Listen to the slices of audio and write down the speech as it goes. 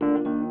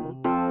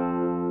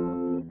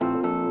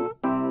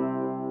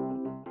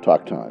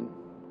Talk Time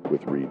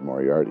with Reed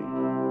Moriarty.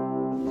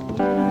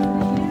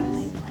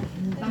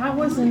 That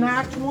was in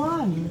Act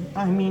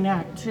 1.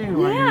 Act 2.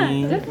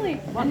 Yeah,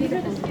 definitely. And these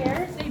are the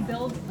stairs. They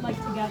build like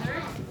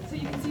together, so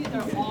you can see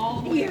they're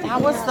all.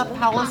 That was the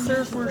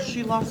Pallisers where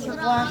she lost her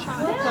glass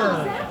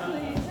slipper.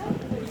 Exactly.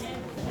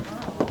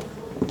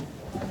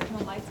 No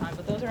lights on,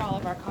 but those are all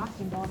of our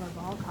costumes, all of our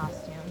ball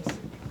costumes.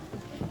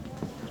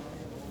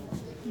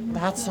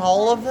 That's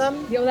all of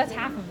them? Yeah, well, that's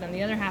half of them.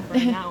 The other half are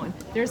in that one.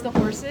 There's the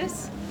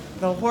horses.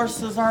 The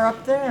horses are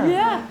up there.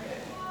 Yeah.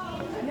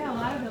 Yeah, a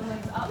lot of them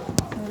legs up.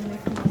 So it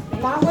makes more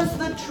space. That was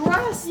the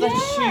dress that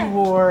she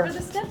wore. For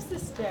the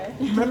stepsister.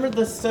 Remember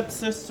the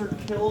stepsister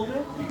killed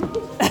it?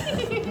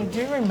 I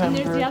do remember. And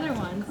there's the other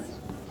ones.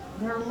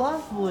 They're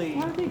lovely.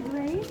 Aren't they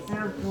great?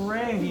 They're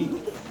great.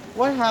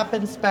 What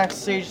happens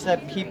backstage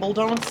that people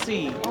don't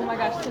see? Oh my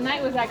gosh,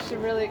 tonight was actually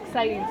really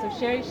exciting. So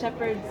Sherry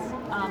Shepherd's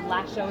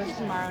last show is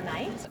tomorrow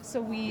night. So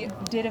we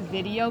did a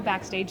video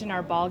backstage in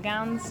our ball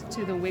gowns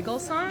to the Wiggle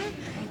song,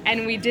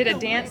 and we did a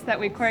dance that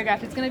we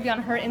choreographed. It's going to be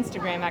on her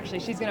Instagram actually.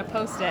 She's going to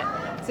post it.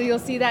 So you'll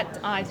see that,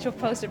 she'll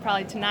post it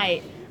probably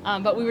tonight.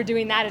 But we were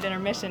doing that at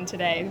intermission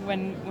today.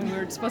 When we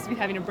were supposed to be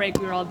having a break,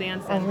 we were all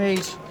dancing. Oh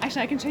wait.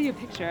 Actually, I can show you a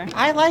picture.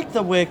 I like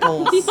the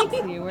Wiggles. Let's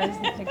see, where's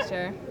the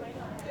picture?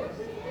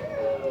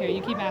 Here,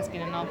 you keep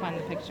asking and I'll find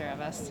the picture of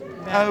us.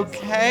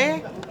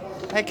 Okay.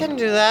 I can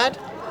do that.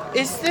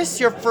 Is this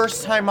your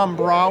first time on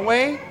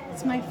Broadway?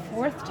 It's my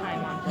fourth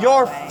time on Broadway.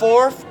 Your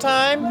fourth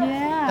time?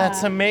 Yeah.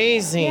 That's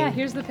amazing. Yeah,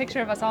 here's the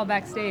picture of us all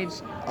backstage.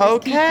 There's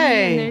Okay. Kiki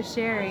and there's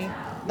Sherry.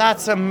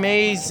 That's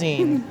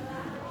amazing.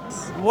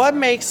 What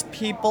makes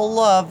people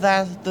love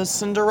the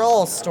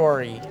Cinderella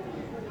story?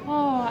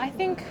 Oh, I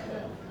think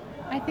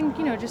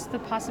just the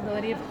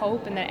possibility of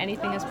hope and that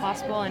anything is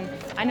possible. And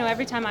I know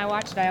every time I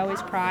watch it, I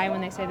always cry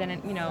when they say that,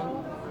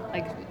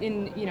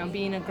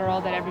 being a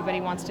girl, that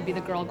everybody wants to be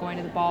the girl going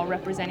to the ball,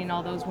 representing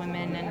all those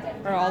women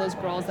or all those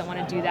girls that want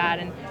to do that,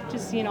 and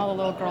just seeing all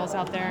the little girls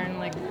out there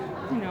and it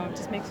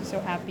just makes you so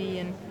happy.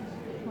 And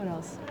what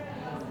else?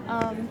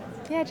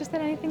 Just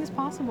that anything is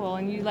possible.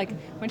 And you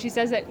when she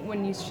says that,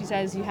 she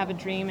says you have a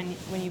dream, and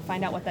when you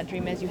find out what that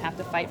dream is, you have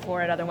to fight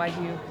for it. Otherwise,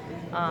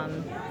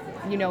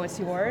 it's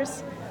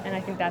yours. And I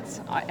think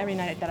that's every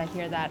night that I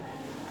hear that,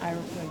 I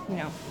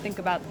think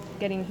about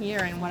getting here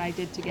and what I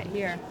did to get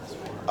here.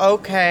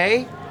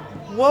 Okay.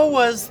 What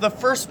was the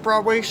first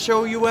Broadway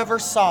show you ever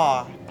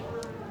saw?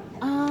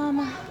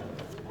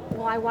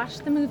 Well, I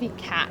watched the movie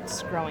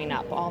Cats growing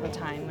up all the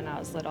time when I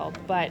was little,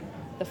 but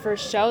the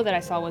first show that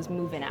I saw was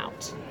Moving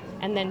Out,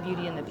 and then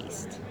Beauty and the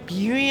Beast.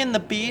 Beauty and the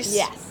Beast?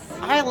 Yes.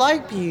 I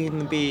like Beauty and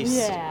the Beast.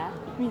 Yeah,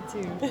 me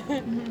too.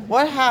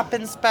 What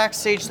happens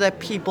backstage that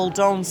people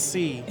don't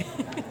see?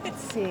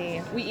 Let's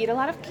see. We eat a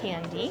lot of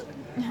candy.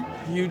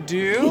 You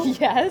do?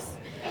 Yes.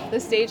 The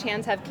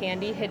stagehand have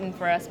candy hidden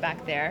for us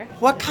back there.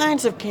 What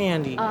kinds of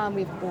candy? We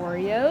have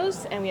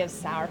Oreos, and we have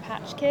Sour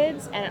Patch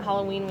Kids, and at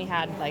Halloween we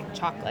had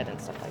chocolate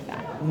and stuff like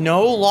that.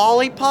 No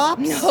lollipops?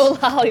 No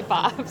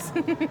lollipops.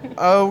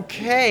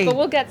 Okay. But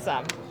we'll get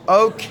some.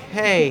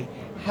 Okay.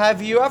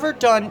 Have you ever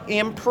done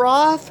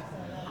improv?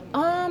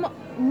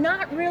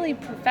 Not really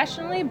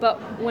professionally, but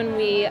when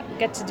we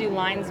get to do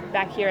lines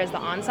back here as the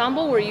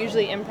ensemble, we're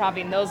usually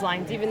improvising those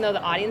lines. Even though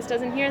the audience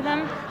doesn't hear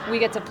them, we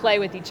get to play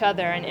with each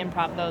other and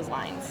improv those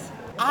lines.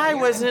 I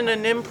was in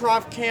an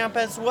improv camp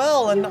as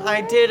well, and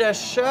I did a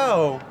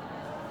show.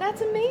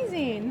 That's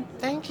amazing.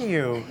 Thank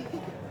you.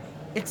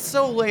 It's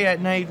so late at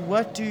night.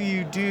 What do?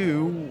 You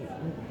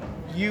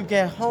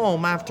get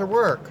home after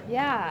work?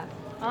 Yeah.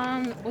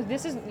 Well,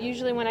 this is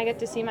usually when I get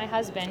to see my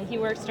husband. He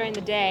works during the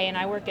day and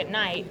I work at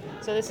night,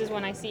 so this is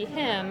when I see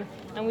him,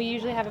 and we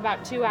usually have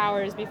about 2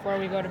 hours before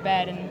we go to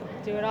bed and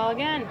do it all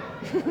again.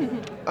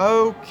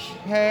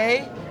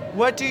 Okay.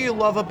 What do you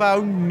love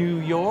about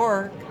New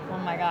York? Oh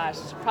my gosh,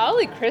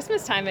 probably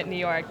Christmas time at New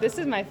York. This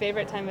is my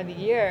favorite time of the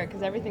year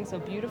because everything's so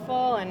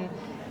beautiful, and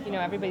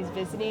everybody's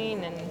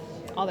visiting, and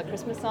all the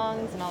Christmas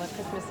songs and all the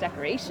Christmas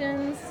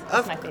decorations.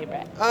 That's my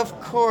favorite. Of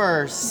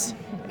course.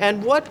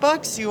 And what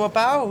bugs you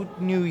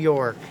about New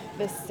York?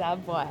 The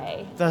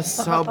subway. The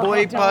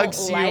subway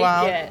bugs you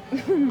out? It.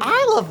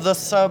 I love the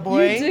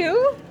subway. You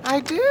do?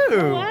 I do.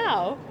 Oh,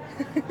 wow.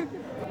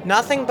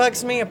 Nothing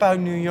bugs me about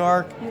New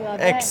York You love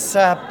it?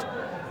 except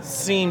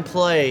seeing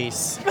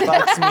plays.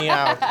 Bugs me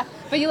out.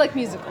 But you like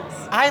musicals.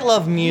 I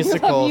love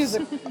musicals.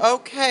 musicals.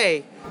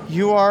 Okay.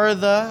 You are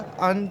the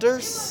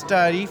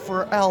understudy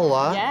for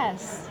Ella.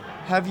 Yes.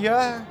 Have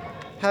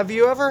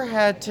you ever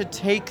had to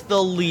take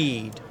the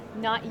lead?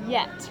 Not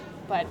yet,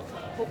 but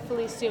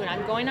hopefully soon.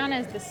 I'm going on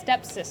as the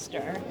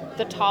stepsister,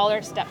 the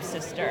taller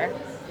stepsister,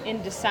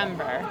 in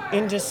December.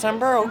 In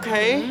December,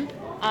 okay.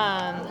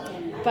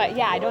 But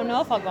yeah, I don't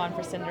know if I'll go on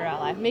for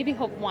Cinderella. Maybe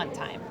hope one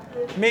time.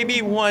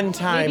 Maybe one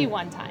time. Maybe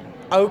one time.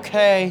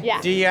 Okay. Yeah.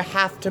 Do you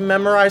have to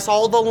memorize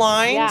all the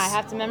lines? Yeah, I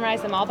have to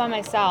memorize them all by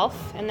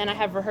myself, and then I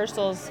have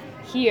rehearsals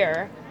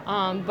here.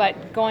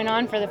 But going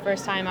on for the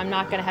first time, I'm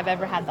not going to have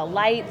ever had the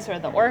lights or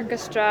the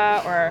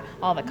orchestra or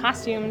all the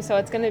costumes, so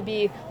it's going to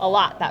be a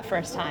lot that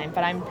first time,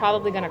 but I'm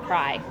probably going to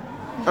cry.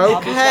 I'll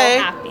be so Okay.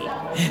 happy.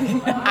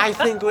 I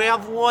think we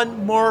have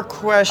one more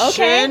question.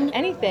 Okay,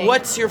 anything.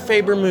 What's your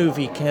favorite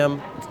movie,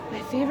 Kim?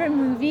 My favorite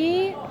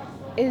movie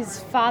is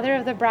Father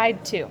of the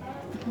Bride 2.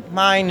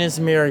 Mine is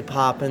Mary I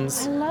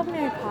Poppins. love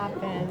Mary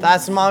Poppins.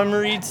 That's Mom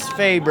Reed's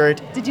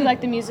favorite. Did you like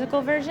the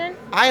musical version?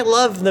 I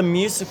love the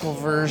musical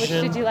Which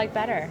version. did you like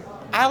better?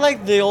 I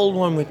like the old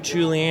one with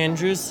Julie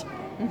Andrews.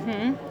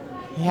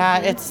 Yeah,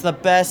 it's the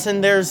best,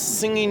 and there's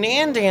singing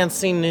and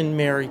dancing in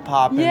Mary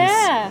Poppins.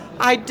 Yeah.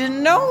 I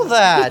didn't know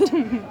that.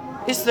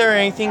 Is there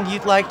anything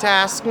you'd like to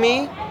ask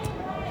me?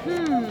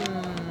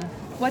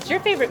 What's your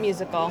favorite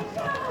musical?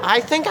 I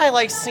think I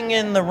like Singing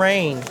in the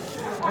Rain.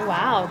 Oh,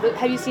 wow.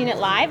 Have you seen it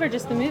live or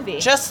just the movie?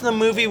 Just the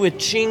movie with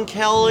Gene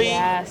Kelly.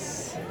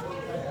 Yes.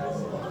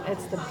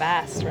 It's the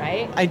best,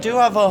 right? I do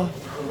have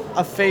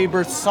a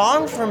favorite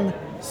song from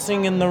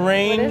Singing in the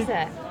Rain. What is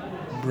it?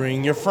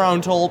 Bring your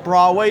frown to old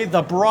Broadway,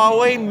 the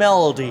Broadway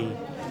Melody.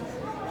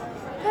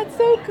 That's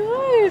so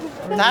good.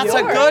 That's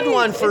a good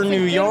one for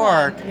New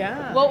York.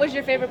 Yeah. What was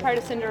your favorite part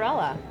of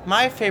Cinderella?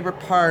 My favorite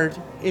part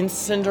in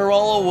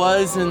Cinderella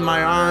was In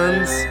My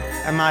Arms,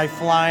 Am I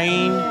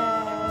Flying?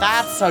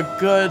 That's a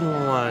good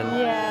one.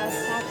 Yes,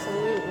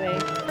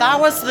 absolutely. That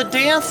was the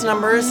dance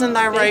number, isn't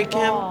that right, Big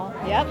Kim? ball.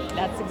 Yep,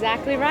 that's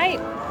exactly right.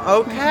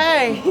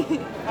 Okay. These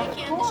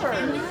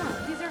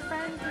are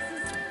friends.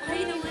 How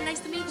you doing? Nice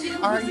to meet you.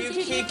 Are you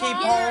Kiki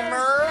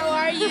Palmer? How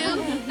are you?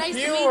 Nice to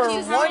You meet were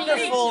you. How are you?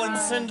 wonderful in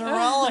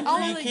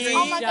Cinderella, Kiki.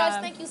 Oh my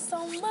gosh, thank you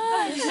so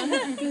much.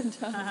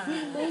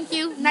 Thank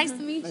you. Nice to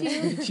meet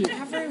you.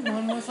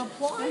 Everyone was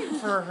applauding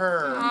for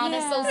her. Oh,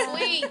 that's so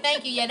sweet.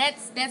 Thank you. Yeah,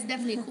 that's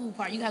definitely a cool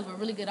part. You guys were a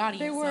really good audience.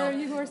 They were. So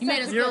You were you made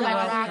us such You're feel like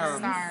rock welcome.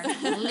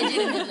 stars.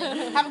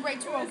 Legitimately. Have a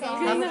great tour, okay?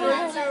 Have a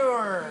good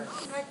tour.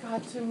 I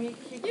got to meet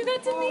Kiki. You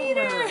got to meet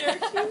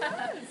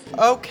her.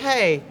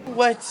 Okay,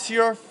 what's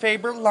your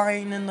favorite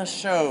line in the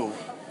show?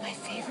 My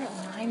favorite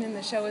line in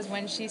the show is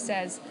when she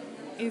says,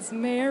 "Is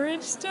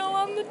marriage still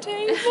on the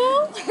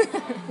table?"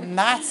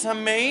 That's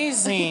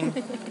amazing.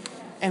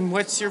 And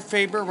what's your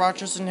favorite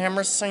Rodgers and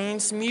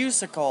Hammerstein's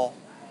musical?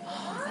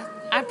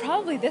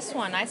 Probably this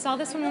one. I saw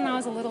this one when I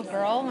was a little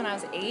girl, when I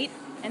was 8,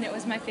 and it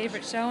was my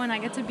favorite show, and I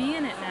get to be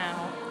in it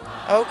now.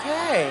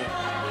 Okay.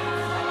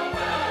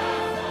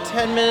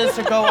 10 minutes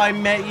ago I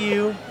met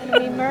you. And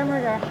we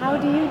murmured our "How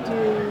do you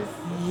do?"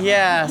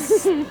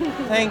 Yes.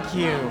 Thank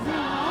you.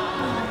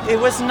 It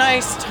was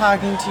nice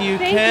talking to you,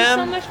 Thank Kim.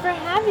 you so much for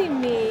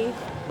having me.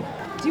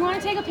 Do you want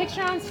to take a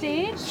picture on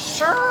stage?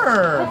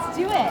 Sure. Let's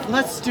do it.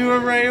 Let's do it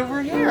right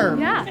over here.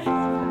 Yeah.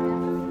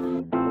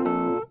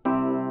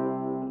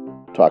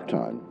 Talk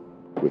Time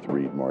with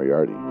Reed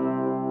Moriarty.